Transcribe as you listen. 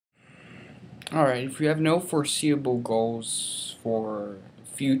Alright, if you have no foreseeable goals for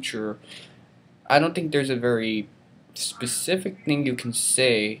the future, I don't think there's a very specific thing you can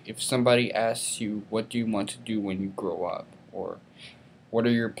say if somebody asks you what do you want to do when you grow up, or what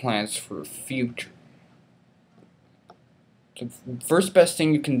are your plans for the future. The first best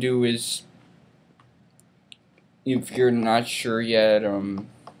thing you can do is, if you're not sure yet, I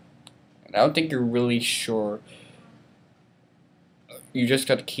don't think you're really sure, you just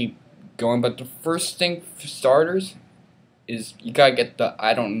gotta keep going. But the first thing for starters is you gotta get the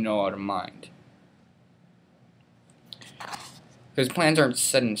I don't know out of mind. Because plans aren't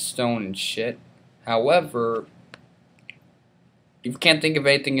set in stone and shit. However, if you can't think of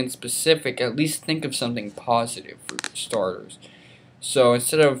anything in specific, at least think of something positive for starters. So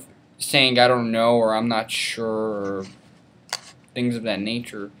instead of saying I don't know or I'm not sure or things of that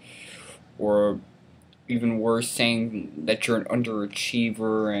nature, or even worse, saying that you're an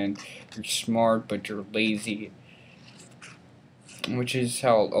underachiever and you're smart but you're lazy, which is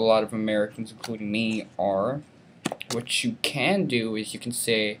how a lot of Americans, including me, are. What you can do is you can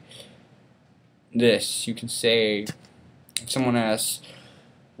say this. You can say, if someone asks,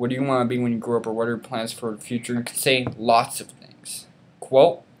 what do you want to be when you grow up, or what are your plans for the future, you can say lots of things.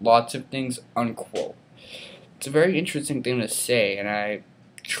 Quote, lots of things, unquote. It's a very interesting thing to say, and I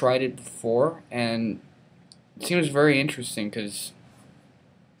tried it before, and it seems very interesting because,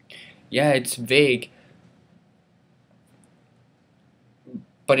 yeah, it's vague,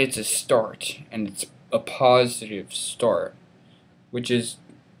 but it's a start, and it's a positive start, which is,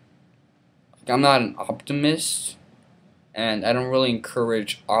 I'm not an optimist, and I don't really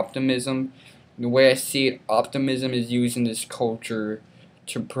encourage optimism. The way I see it, optimism is used in this culture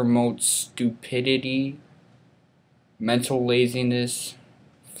to promote stupidity, mental laziness,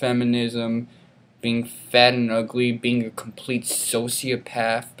 feminism, being fat and ugly, being a complete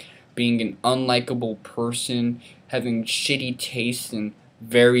sociopath, being an unlikable person, having shitty taste in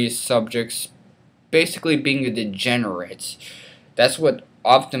various subjects, basically being a degenerate. That's what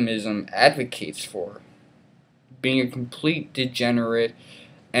optimism advocates for. Being a complete degenerate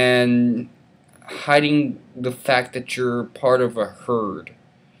and hiding the fact that you're part of a herd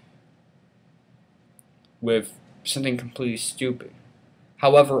with something completely stupid.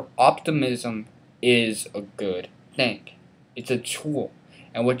 However, optimism is a good thing. It's a tool.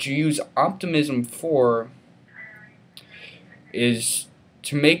 And what you use optimism for is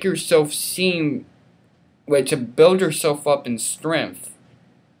to make yourself seem, to build yourself up in strength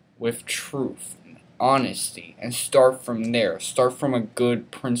with truth, and honesty, and start from there. Start from a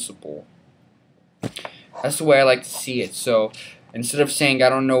good principle. That's the way I like to see it. So instead of saying I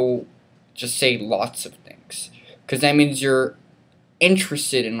don't know, just say lots of things, because that means you're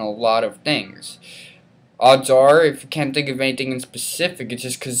interested in a lot of things. Odds are, if you can't think of anything in specific, it's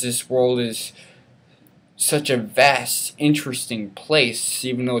just because this world is such a vast, interesting place,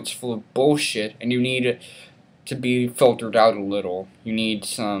 even though it's full of bullshit, and you need it to be filtered out a little. You need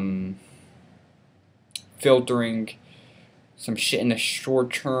some filtering, some shit in the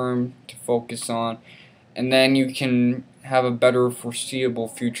short term to focus on, and then you can have a better foreseeable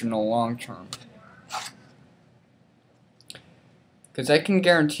future in the long term. Because I can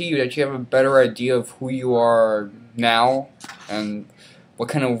guarantee you that you have a better idea of who you are now and what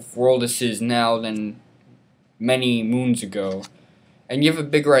kind of world this is now than many moons ago. And you have a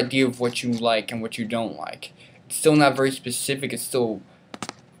bigger idea of what you like and what you don't like. It's still not very specific, it's still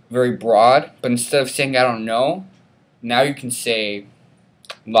very broad, but instead of saying I don't know, now you can say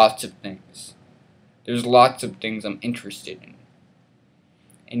lots of things. There's lots of things I'm interested in.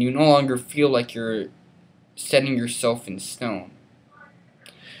 And you no longer feel like you're setting yourself in stone.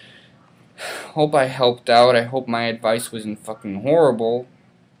 Hope I helped out. I hope my advice wasn't fucking horrible.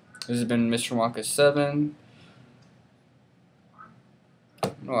 This has been Mr. Wonka 7.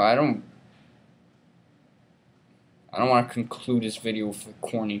 No, I don't want to conclude this video with a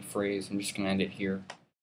corny phrase. I'm just gonna end it here.